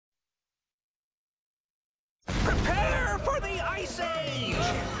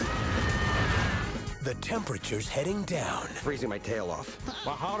The temperature's heading down. Freezing my tail off.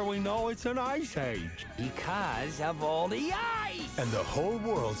 But how do we know it's an ice age? Because of all the ice! And the whole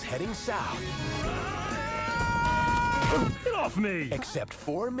world's heading south. Get off me! Except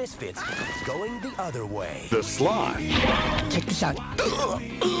 4 misfits going the other way. The sloth. Check this out.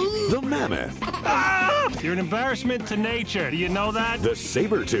 The mammoth. You're an embarrassment to nature. Do you know that? The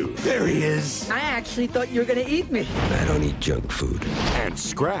saber-tooth. There he is. I actually thought you were gonna eat me. I don't eat junk food. And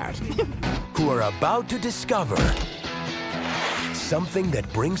Scrat. Who are about to discover something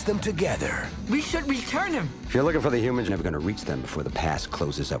that brings them together. We should return him. If you're looking for the humans, you're never gonna reach them before the pass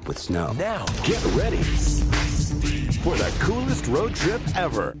closes up with snow. Now, Get ready for the coolest road trip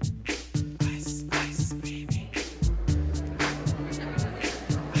ever.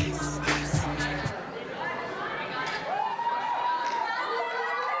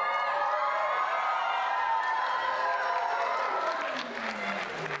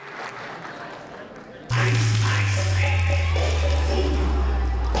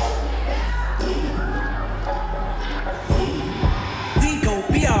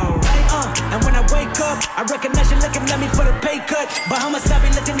 I recognize you looking at me for the pay cut, but how much I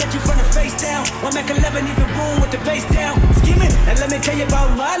be looking at you from the face down? One Mac 11 even room with the face down. Scheming, and let me tell you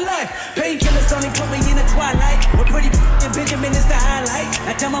about my life. Painkillers only put me in the twilight. We're pretty and Benjamin is the highlight.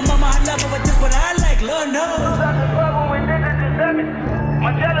 I tell my mama I love her, but this what I like, Lord knows.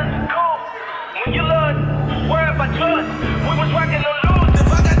 My jealous is cool. When you learn, worry about trust. We was rocking on loose.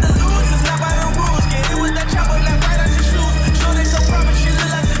 If I got the lose, it's not by the rules. Get hit with that chopper, left right out your shoes. Sure they so proper, she look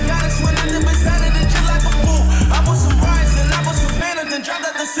like the goddess. When I dip inside of the chill like a fool. I put some rice and I put some phantom, then dropped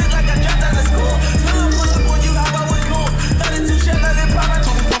out the seat like I dropped out of school. Fill up with the boy, you hop out with cool. 32 shell, let it pop out.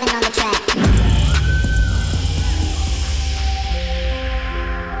 27 on the track.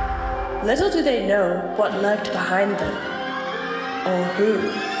 Little do they know what lurked behind them, or who.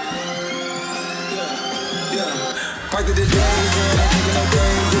 Parked at the days, yeah, I'm taking no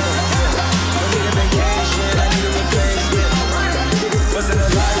days, yeah. Don't need a vacation, I need a replacement. Bustin' the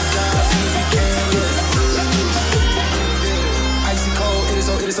lights out, as soon as we can, yeah. Icy cold, it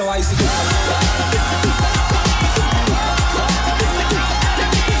is so icy cold.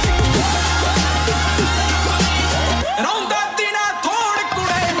 And on that thing I told it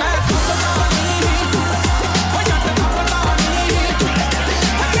today, man.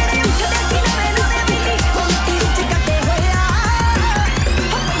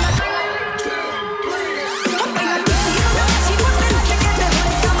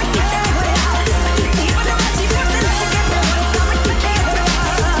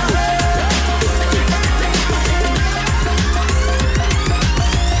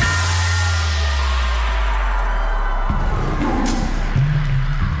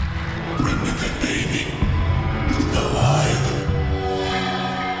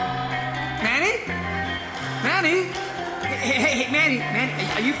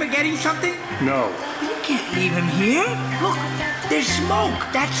 Are you forgetting something? No. You can't leave him here. Look, there's smoke.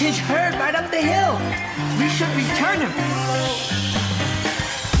 That's his herd right up the hill. We should return him.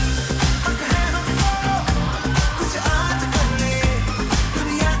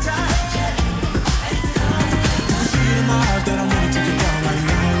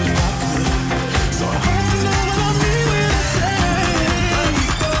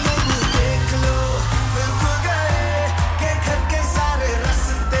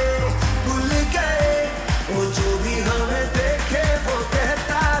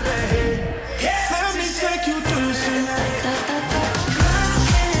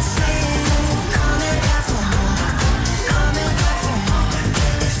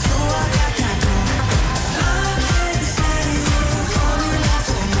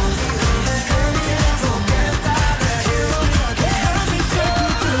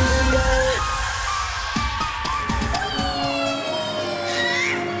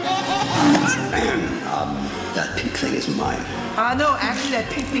 No, actually that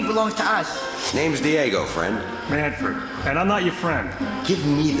pink thing belongs to us. Name's Diego, friend. Manfred. And I'm not your friend. Give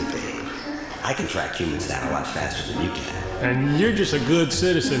me the bait. I can track humans down a lot faster than you can. And you're just a good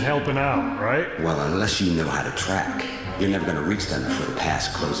citizen helping out, right? Well, unless you know how to track, you're never gonna reach them before the pass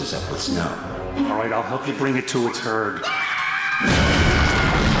closes up with snow. All right, I'll help you bring it to its herd.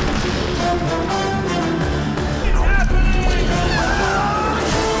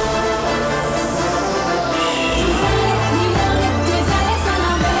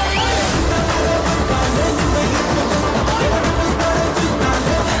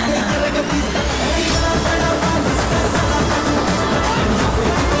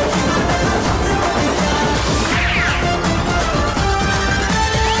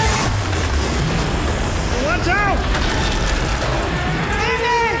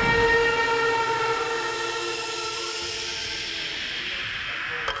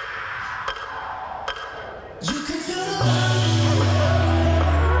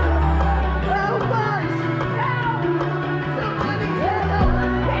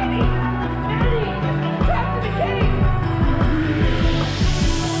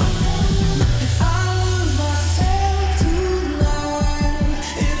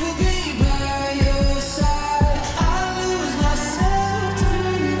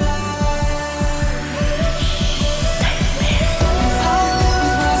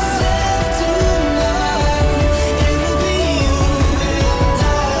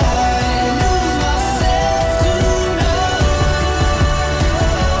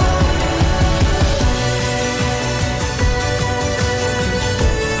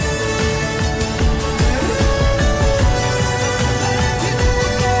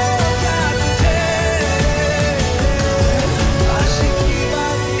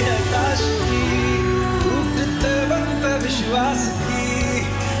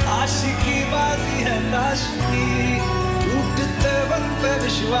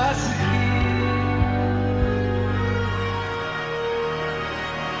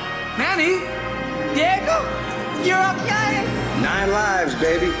 Manny? Diego? You're okay? 9 lives,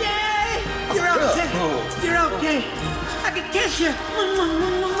 baby. Yay! You're okay. You're okay. I can kiss you.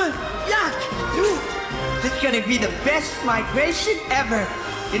 Yuck. This is gonna be the best migration ever.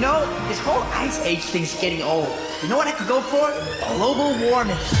 You know, this whole ice age thing's getting old. You know what I could go for? Global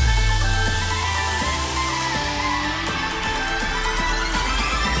warming.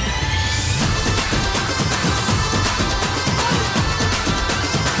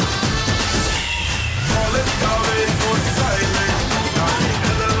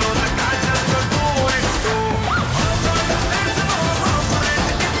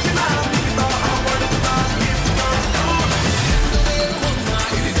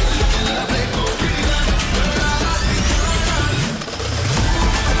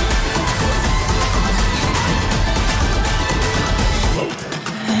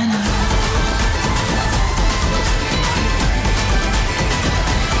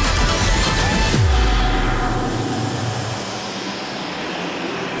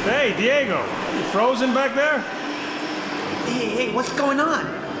 Hey, Diego, you frozen back there? Hey, what's going on?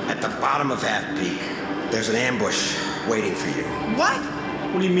 At the bottom of Half Peak, there's an ambush waiting for you. What?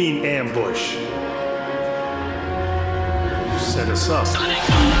 What do you mean, ambush? You set us up.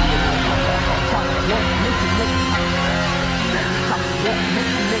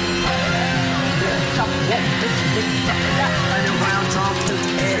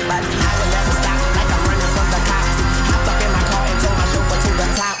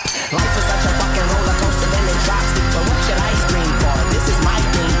 Life is such a fucking roller coaster, then it drops. But what should I scream for? This is my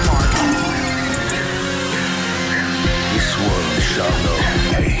theme park. This world shall know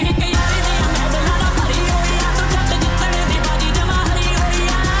me.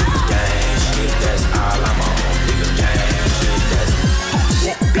 Gang shit, that's all I'm on. Nigga, gang shit, that's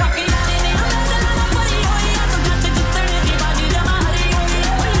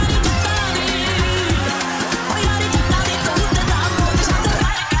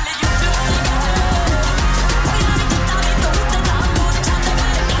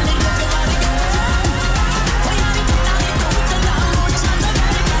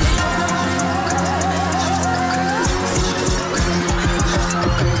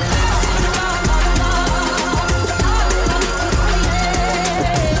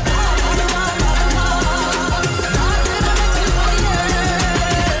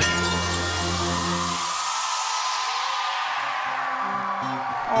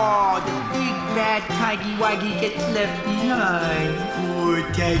Oh, the big bad Tiggy Waggy gets left behind. Poor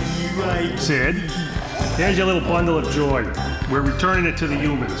Tiggy Waggy. Sid, here's your little bundle of joy. We're returning it to the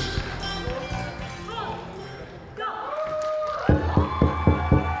humans.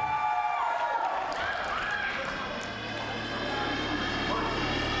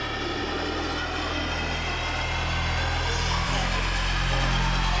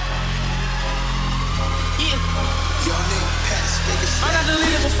 I'm not the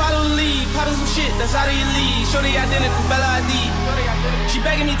leader, but follow the lead. Popping some shit, that's out of your league. Shorty identical, Bella ID. She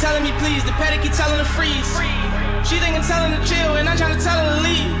begging me, telling me please. The paddock keep telling her freeze. She thinking telling her chill, and I'm trying to tell her to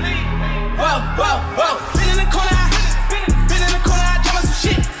leave. Whoa, whoa, whoa. Been in the corner, I